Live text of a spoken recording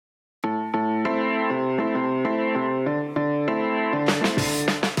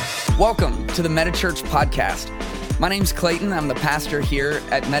Welcome to the Meta Church podcast. My name's Clayton. I'm the pastor here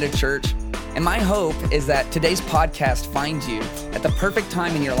at Meta Church. And my hope is that today's podcast finds you at the perfect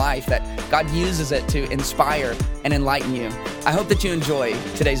time in your life, that God uses it to inspire and enlighten you. I hope that you enjoy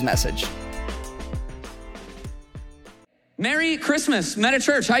today's message. Merry Christmas, Meta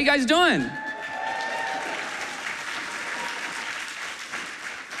Church. How you guys doing?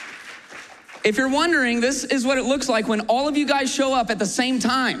 If you're wondering, this is what it looks like when all of you guys show up at the same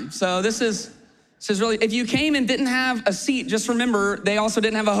time. So this is really, if you came and didn't have a seat, just remember, they also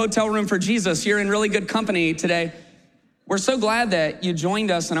didn't have a hotel room for Jesus. You're in really good company today. We're so glad that you joined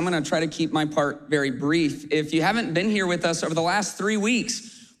us, and I'm gonna try to keep my part very brief. If you haven't been here with us over the last 3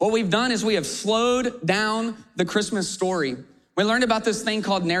 weeks, what we've done is we have slowed down the Christmas story. We learned about this thing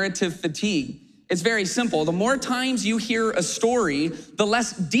called narrative fatigue. It's very simple. The more times you hear a story, the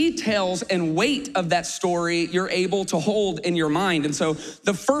less details and weight of that story you're able to hold in your mind. And so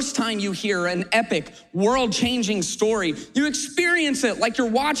the first time you hear an epic, world-changing story, you experience it like you're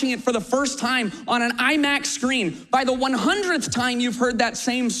watching it for the first time on an IMAX screen. By the 100th time you've heard that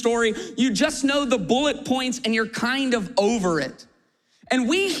same story, you just know the bullet points and you're kind of over it. And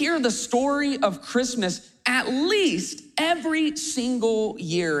we hear the story of Christmas at least every single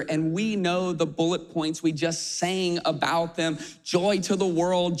year, and we know the bullet points. We just sang about them. Joy to the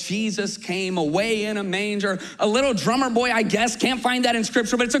world, Jesus came away in a manger. A little drummer boy, I guess, can't find that in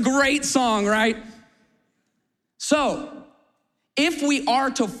scripture, but it's a great song, right? So, if we are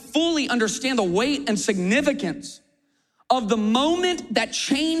to fully understand the weight and significance of the moment that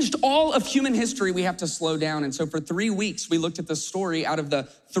changed all of human history, we have to slow down. And so for 3 weeks, we looked at the story out of the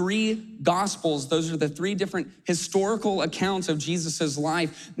 3 Gospels. Those are the 3 different historical accounts of Jesus's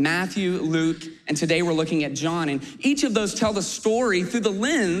life: Matthew, Luke, and today we're looking at John. And each of those tell the story through the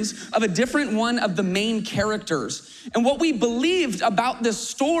lens of a different one of the main characters. And what we believed about this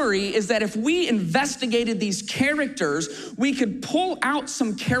story is that if we investigated these characters, we could pull out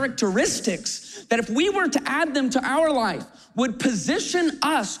some characteristics that if we were to add them to our life, would position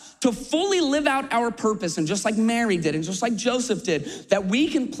us to fully live out our purpose. And just like Mary did, and just like Joseph did, that we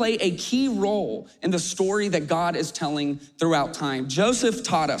can play a key role in the story that God is telling throughout time. Joseph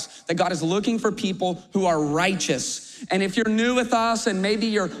taught us that God is looking for people who are righteous. And if you're new with us and maybe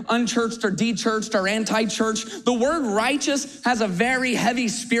you're unchurched or de-churched or anti-church, the word righteous has a very heavy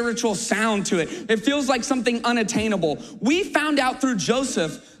spiritual sound to it. It feels like something unattainable. We found out through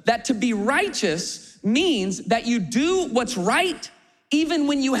Joseph that to be righteous means that you do what's right even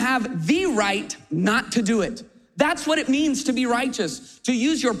when you have the right not to do it. That's what it means to be righteous, to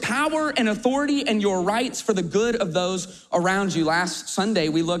use your power and authority and your rights for the good of those around you. Last Sunday,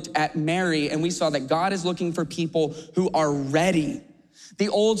 we looked at Mary and we saw that God is looking for people who are ready. The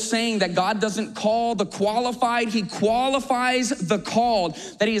old saying that God doesn't call the qualified, he qualifies the called,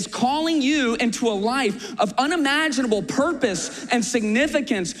 that he is calling you into a life of unimaginable purpose and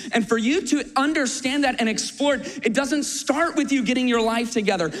significance. And for you to understand that and explore it, it doesn't start with you getting your life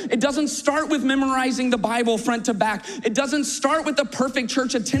together. It doesn't start with memorizing the Bible front to back. It doesn't start with the perfect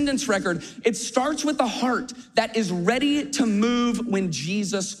church attendance record. It starts with a heart that is ready to move when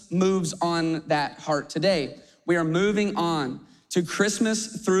Jesus moves on that heart. Today, we are moving on to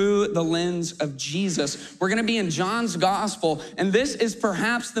Christmas through the lens of Jesus. We're gonna be in John's gospel, and this is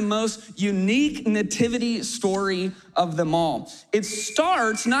perhaps the most unique nativity story of them all. It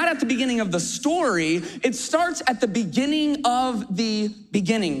starts not at the beginning of the story, it starts at the beginning of the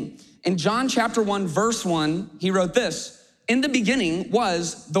beginning. In John chapter 1, verse 1, he wrote this: "In the beginning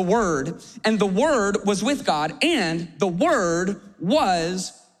was the Word, and the Word was with God, and the Word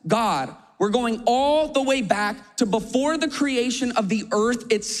was God." We're going all the way back to before the creation of the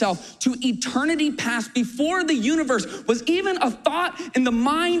earth itself, to eternity past, before the universe was even a thought in the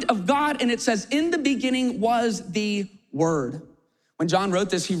mind of God. And it says, in the beginning was the Word. When John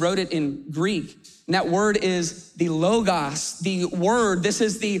wrote this, he wrote it in Greek. And that word is the logos, the word. This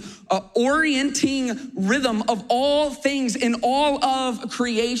is the orienting rhythm of all things in all of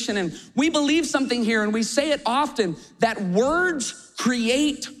creation. And we believe something here, and we say it often, that words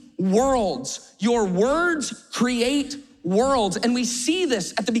create worlds. Your words create worlds. And we see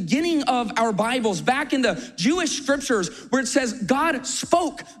this at the beginning of our Bibles, back in the Jewish scriptures, where it says, God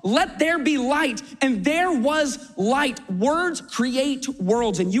spoke, let there be light, and there was light. Words create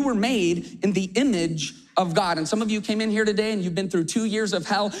worlds, and you were made in the image of God. And some of you came in here today and you've been through 2 years of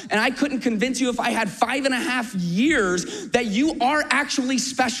hell, and I couldn't convince you if I had 5.5 years that you are actually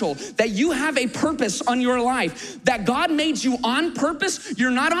special, that you have a purpose on your life, that God made you on purpose.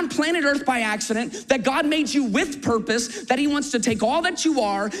 You're not on planet Earth by accident, that God made you with purpose, that he wants to take all that you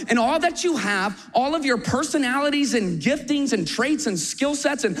are and all that you have, all of your personalities and giftings and traits and skill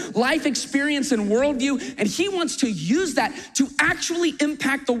sets and life experience and worldview, and he wants to use that to actually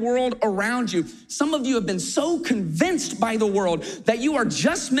impact the world around you. Some of you have been so convinced by the world that you are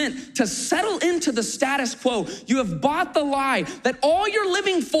just meant to settle into the status quo. You have bought the lie that all you're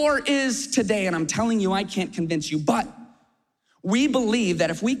living for is today. And I'm telling you, I can't convince you, but we believe that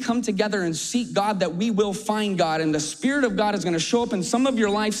if we come together and seek God, that we will find God, and the Spirit of God is gonna show up in some of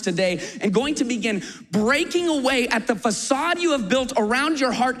your lives today and going to begin breaking away at the facade you have built around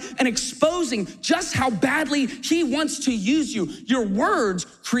your heart and exposing just how badly he wants to use you. Your words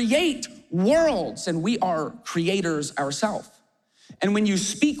create worlds, and we are creators ourselves. And when you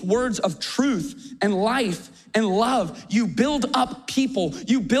speak words of truth and life and love, you build up people,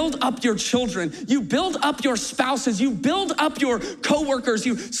 you build up your children, you build up your spouses, you build up your coworkers,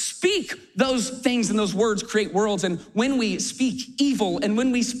 you speak those things, and those words create worlds. And when we speak evil, and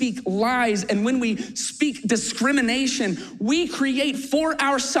when we speak lies, and when we speak discrimination, we create for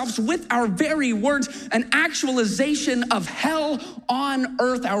ourselves with our very words an actualization of hell on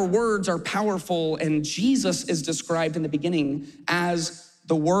earth. Our words are powerful, and Jesus is described in the beginning as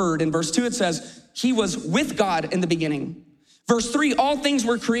the Word. In verse 2, it says, he was with God in the beginning. Verse 3, all things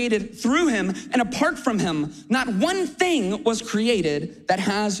were created through him, and apart from him, not one thing was created that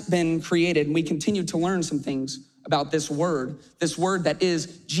has been created. And we continue to learn some things about this word that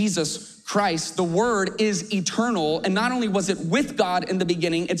is Jesus Christ. The Word is eternal, and not only was it with God in the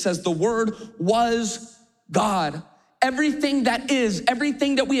beginning, it says the Word was God. Everything that is,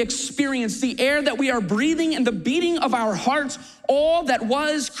 everything that we experience, the air that we are breathing and the beating of our hearts, all that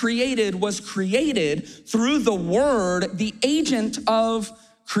was created through the Word, the agent of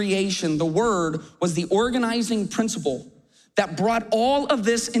creation. The Word was the organizing principle that brought all of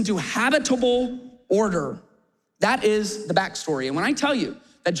this into habitable order. That is the backstory. And when I tell you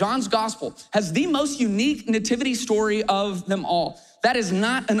that John's gospel has the most unique nativity story of them all, that is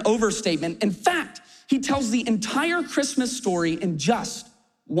not an overstatement. In fact, he tells the entire Christmas story in just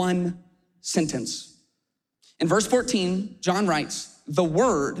one sentence. In verse 14, John writes, the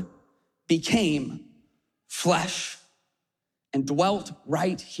Word became flesh and dwelt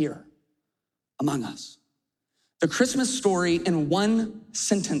right here among us. The Christmas story in one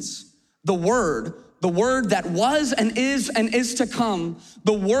sentence. The Word that was and is to come,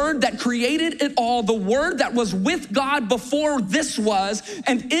 the Word that created it all, the Word that was with God before this was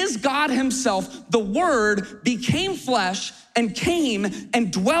and is God himself, the Word became flesh and came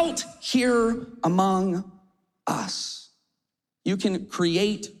and dwelt here among us. You can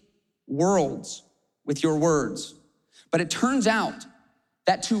create worlds with your words, but it turns out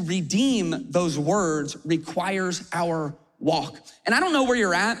that to redeem those words requires our walk. And I don't know where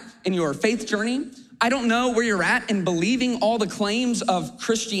you're at in your faith journey. I don't know where you're at in believing all the claims of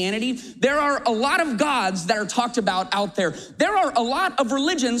Christianity. There are a lot of gods that are talked about out there. There are a lot of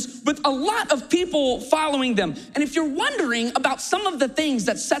religions with a lot of people following them. And if you're wondering about some of the things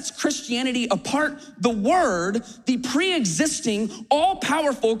that sets Christianity apart, the Word, the pre-existing,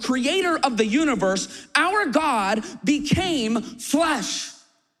 all-powerful creator of the universe, our God became flesh.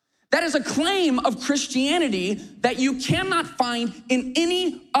 That is a claim of Christianity that you cannot find in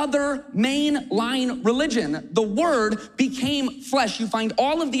any other mainline religion. The Word became flesh. You find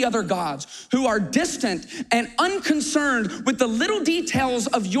all of the other gods who are distant and unconcerned with the little details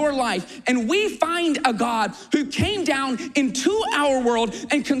of your life. And we find a God who came down into our world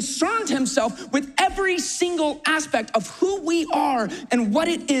and concerned himself with every single aspect of who we are and what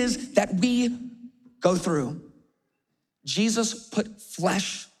it is that we go through. Jesus put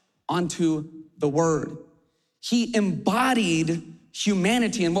flesh onto the Word. He embodied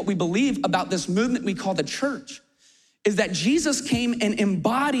humanity. And what we believe about this movement we call the church is that Jesus came and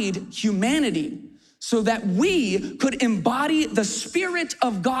embodied humanity so that we could embody the Spirit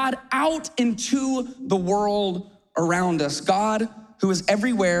of God out into the world around us. God, who is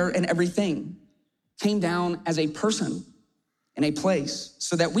everywhere and everything, came down as a person in a place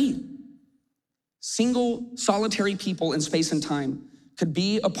so that we, single, solitary people in space and time, could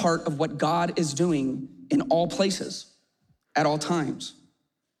be a part of what God is doing in all places, at all times.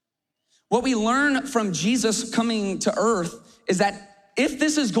 What we learn from Jesus coming to earth is that if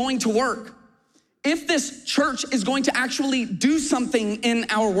this is going to work, if this church is going to actually do something in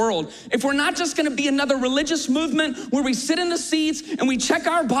our world, if we're not just gonna be another religious movement where we sit in the seats and we check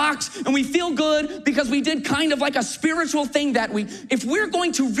our box and we feel good because we did kind of like a spiritual thing that week, if we're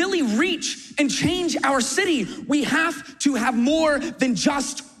going to really reach and change our city, we have to have more than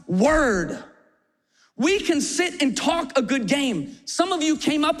just word. We can sit and talk a good game. Some of you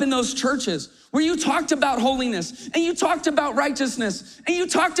came up in those churches where you talked about holiness and you talked about righteousness and you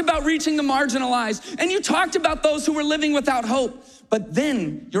talked about reaching the marginalized and you talked about those who were living without hope. But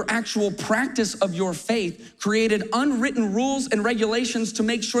then your actual practice of your faith created unwritten rules and regulations to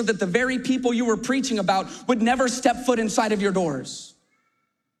make sure that the very people you were preaching about would never step foot inside of your doors.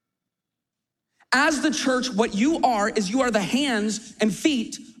 As the church, what you are the hands and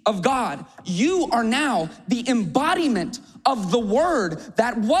feet of God. You are now the embodiment of the word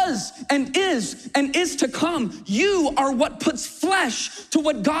that was and is to come. You are what puts flesh to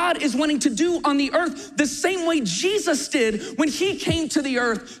what God is wanting to do on the earth, the same way Jesus did when he came to the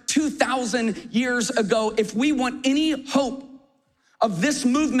earth 2,000 years ago. If we want any hope of this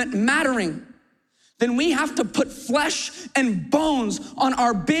movement mattering, then we have to put flesh and bones on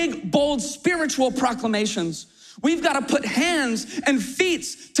our big, bold spiritual proclamations. We've got to put hands and feet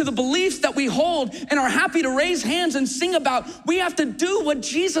to the beliefs that we hold and are happy to raise hands and sing about. We have to do what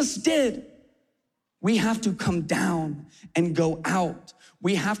Jesus did. We have to come down and go out.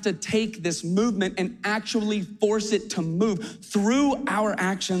 We have to take this movement and actually force it to move through our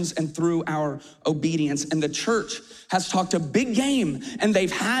actions and through our obedience. And the church has talked a big game and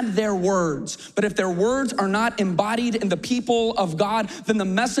they've had their words. But if their words are not embodied in the people of God, then the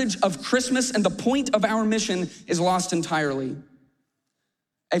message of Christmas and the point of our mission is lost entirely.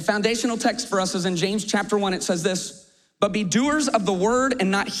 A foundational text for us is in James chapter 1. It says this: "But be doers of the word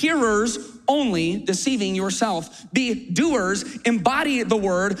and not hearers only, deceiving yourself." Be doers, embody the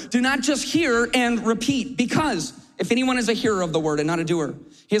word, do not just hear and repeat. Because if anyone is a hearer of the word and not a doer,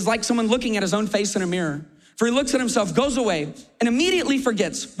 he is like someone looking at his own face in a mirror. For he looks at himself, goes away, and immediately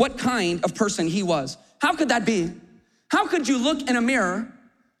forgets what kind of person he was. How could that be? How could you look in a mirror,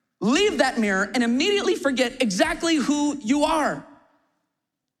 leave that mirror, and immediately forget exactly who you are?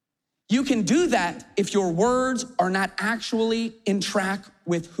 You can do that if your words are not actually in track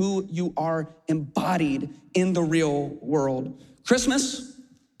with who you are embodied in the real world. Christmas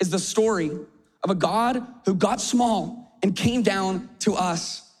is the story of a God who got small and came down to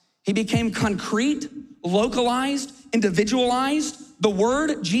us. He became concrete, localized, individualized. The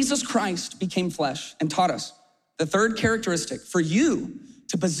word, Jesus Christ, became flesh and taught us the third characteristic: for you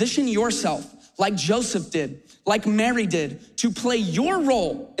to position yourself like Joseph did, like Mary did, to play your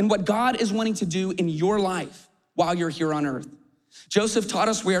role in what God is wanting to do in your life while you're here on earth. Joseph taught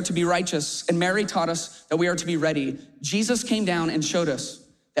us we are to be righteous, and Mary taught us that we are to be ready. Jesus came down and showed us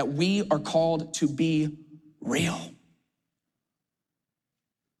that we are called to be real.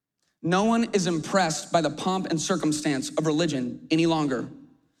 No one is impressed by the pomp and circumstance of religion any longer.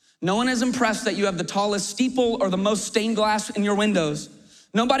 No one is impressed that you have the tallest steeple or the most stained glass in your windows.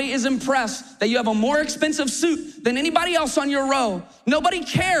 Nobody is impressed that you have a more expensive suit than anybody else on your row. Nobody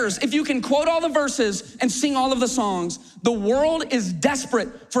cares if you can quote all the verses and sing all of the songs. The world is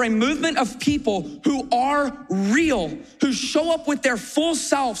desperate for a movement of people who are real, who show up with their full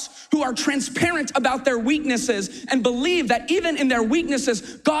selves, who are transparent about their weaknesses and believe that even in their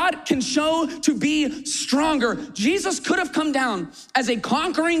weaknesses, God can show to be stronger. Jesus could have come down as a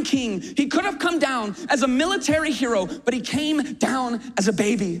conquering king. He could have come down as a military hero, but he came down as a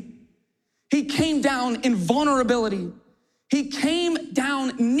baby. He came down in vulnerability. He came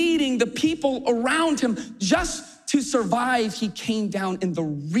down needing the people around him just to survive. He came down in the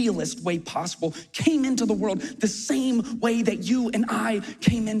realest way possible, came into the world the same way that you and I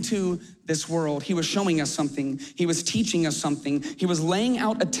came into this world. He was showing us something. He was teaching us something. He was laying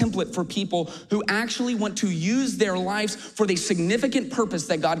out a template for people who actually want to use their lives for the significant purpose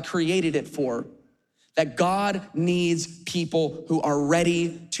that God created it for. That God needs people who are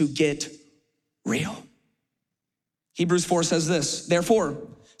ready to get real. Hebrews 4 says this: "Therefore,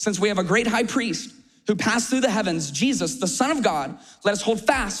 since we have a great high priest who passed through the heavens, Jesus, the Son of God, let us hold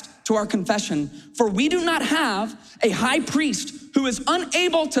fast to our confession. For we do not have a high priest who is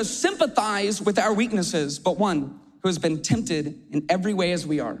unable to sympathize with our weaknesses, but one who has been tempted in every way as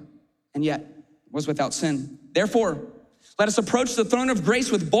we are, and yet was without sin. Therefore, let us approach the throne of grace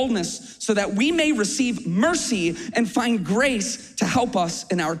with boldness so that we may receive mercy and find grace to help us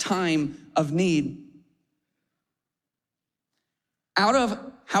in our time of need." Out of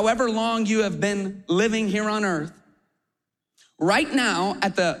however long you have been living here on earth, right now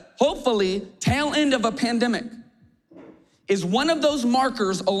at the hopefully tail end of a pandemic, is one of those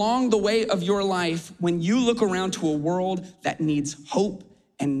markers along the way of your life when you look around to a world that needs hope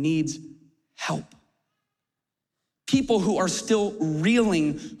and needs help. People who are still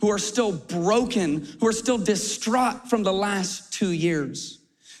reeling, who are still broken, who are still distraught from the last 2 years.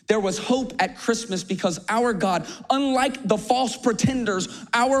 There was hope at Christmas because our God, unlike the false pretenders,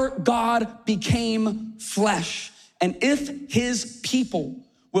 our God became flesh. And if his people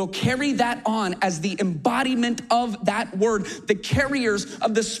will carry that on as the embodiment of that word, the carriers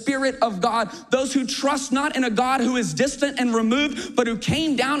of the Spirit of God, those who trust not in a God who is distant and removed, but who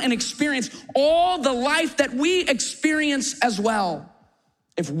came down and experienced all the life that we experience as well.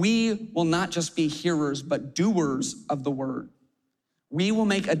 If we will not just be hearers, but doers of the word, we will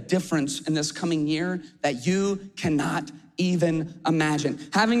make a difference in this coming year that you cannot even imagine.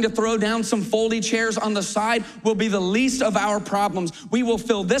 Having to throw down some foldy chairs on the side will be the least of our problems. We will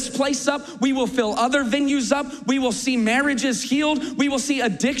fill this place up. We will fill other venues up. We will see marriages healed. We will see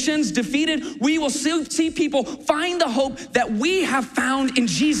addictions defeated. We will see people find the hope that we have found in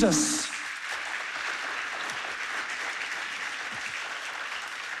Jesus.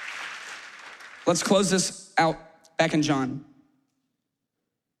 Let's close this out back in John.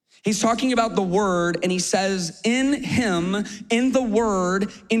 He's talking about the Word, and he says, in him, in the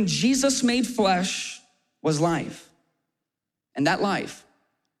Word, in Jesus made flesh was life. And that life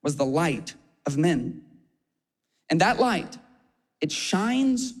was the light of men. And that light, it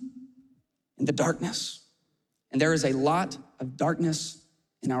shines in the darkness. And there is a lot of darkness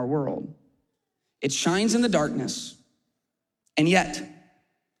in our world. It shines in the darkness, and yet,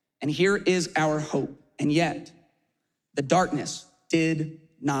 and here is our hope, and yet, the darkness did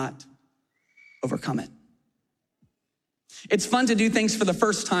not overcome it. It's fun to do things for the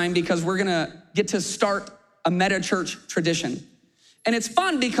first time because we're gonna get to start a meta church tradition. And it's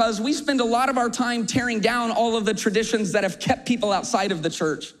fun because we spend a lot of our time tearing down all of the traditions that have kept people outside of the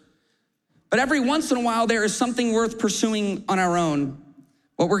church. But every once in a while, there is something worth pursuing on our own.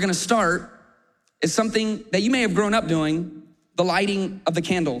 What we're gonna start is something that you may have grown up doing, the lighting of the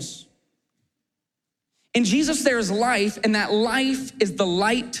candles. In Jesus, there is life, and that life is the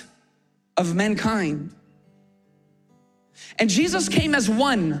light of mankind. And Jesus came as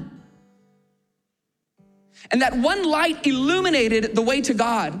one. And that one light illuminated the way to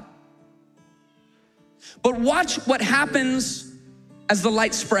God. But watch what happens as the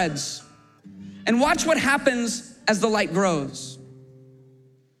light spreads. And watch what happens as the light grows.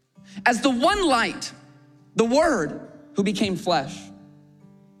 As the one light, the Word who became flesh,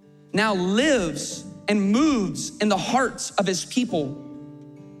 now lives and moves in the hearts of his people.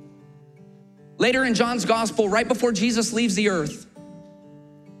 Later in John's gospel, right before Jesus leaves the earth,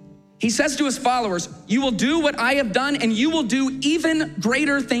 he says to his followers, you will do what I have done, and you will do even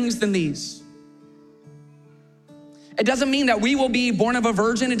greater things than these. It doesn't mean that we will be born of a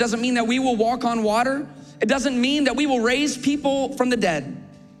virgin. It doesn't mean that we will walk on water. It doesn't mean that we will raise people from the dead.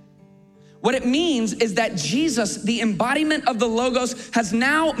 What it means is that Jesus, the embodiment of the Logos, has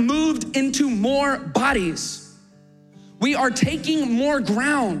now moved into more bodies. We are taking more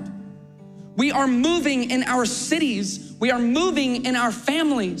ground. We are moving in our cities. We are moving in our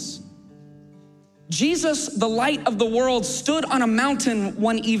families. Jesus, the light of the world, stood on a mountain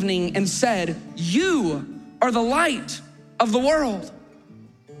one evening and said, you are the light of the world.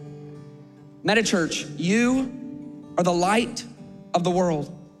 Meta Church, you are the light of the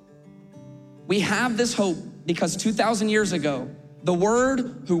world. We have this hope because 2,000 years ago, the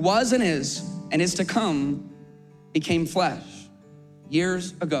Word who was and is to come became flesh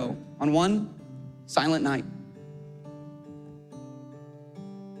years ago on one silent night.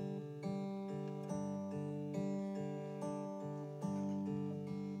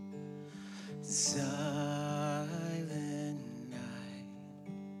 Silent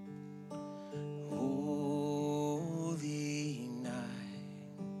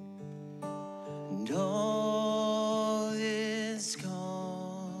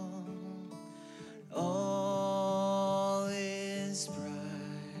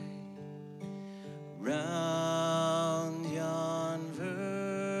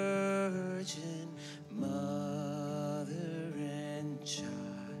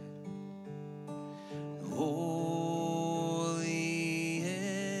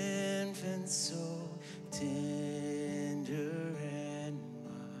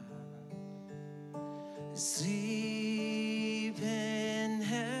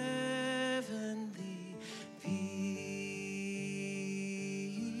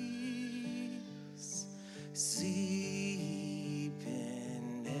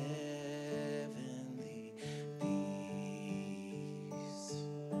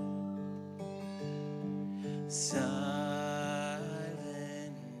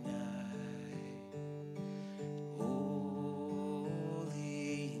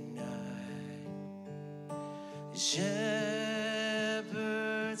Shepherds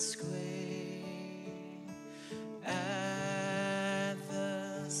quake at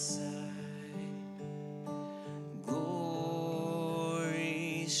the sight, glory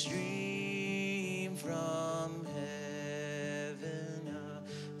stream from heaven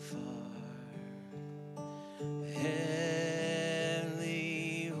afar, heavenly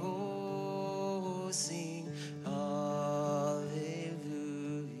hosts sing hallelujah.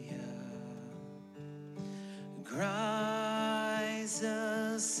 Christ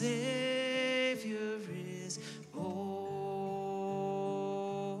the Savior is born.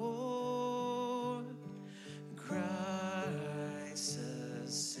 Christ the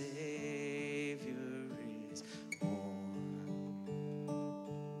Savior is born.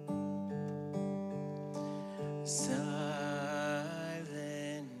 Silent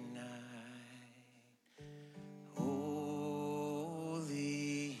night,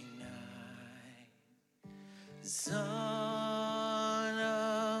 holy night, Son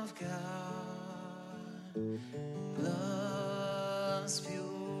of God, love's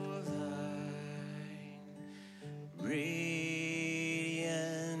pure light, radiant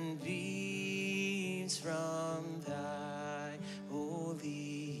beams from thy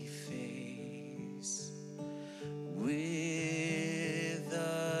holy face, with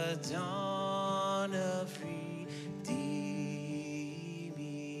the dawn of redeeming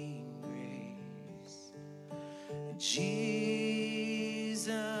grace. Jesus,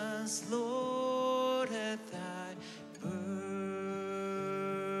 Lord, at thy birth.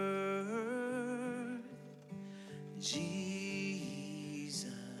 Jesus,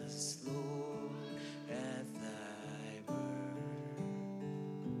 Lord, at thy birth.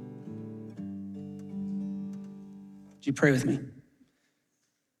 Would you pray with me?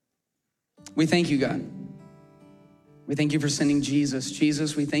 We thank you, God. We thank you for sending Jesus.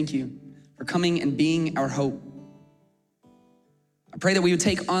 Jesus, we thank you for coming and being our hope. I pray that we would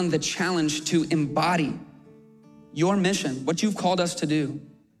take on the challenge to embody your mission, what you've called us to do.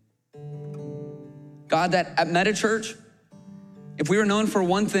 God, that at Meta Church, if we were known for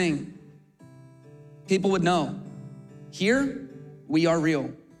one thing, people would know, here we are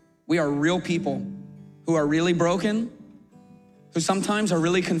real. We are real people who are really broken, who sometimes are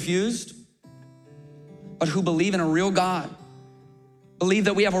really confused, but who believe in a real God, believe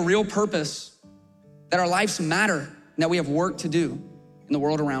that we have a real purpose, that our lives matter, and that we have work to do in the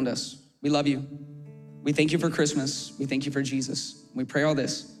world around us. We love you. We thank you for Christmas. We thank you for Jesus. We pray all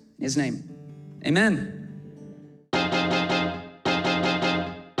this in his name. Amen.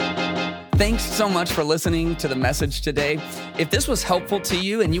 Thanks so much for listening to the message today. If this was helpful to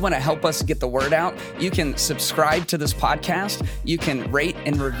you and you want to help us get the word out, you can subscribe to this podcast, you can rate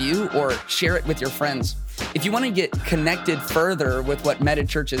and review, or share it with your friends. If you want to get connected further with what Meta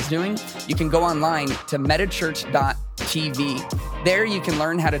Church is doing, you can go online to metachurch.tv. There you can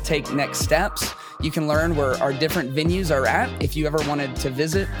learn how to take next steps. You can learn where our different venues are at if you ever wanted to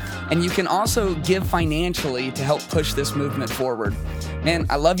visit. And you can also give financially to help push this movement forward. Man,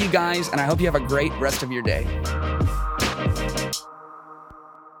 I love you guys, and I hope you have a great rest of your day.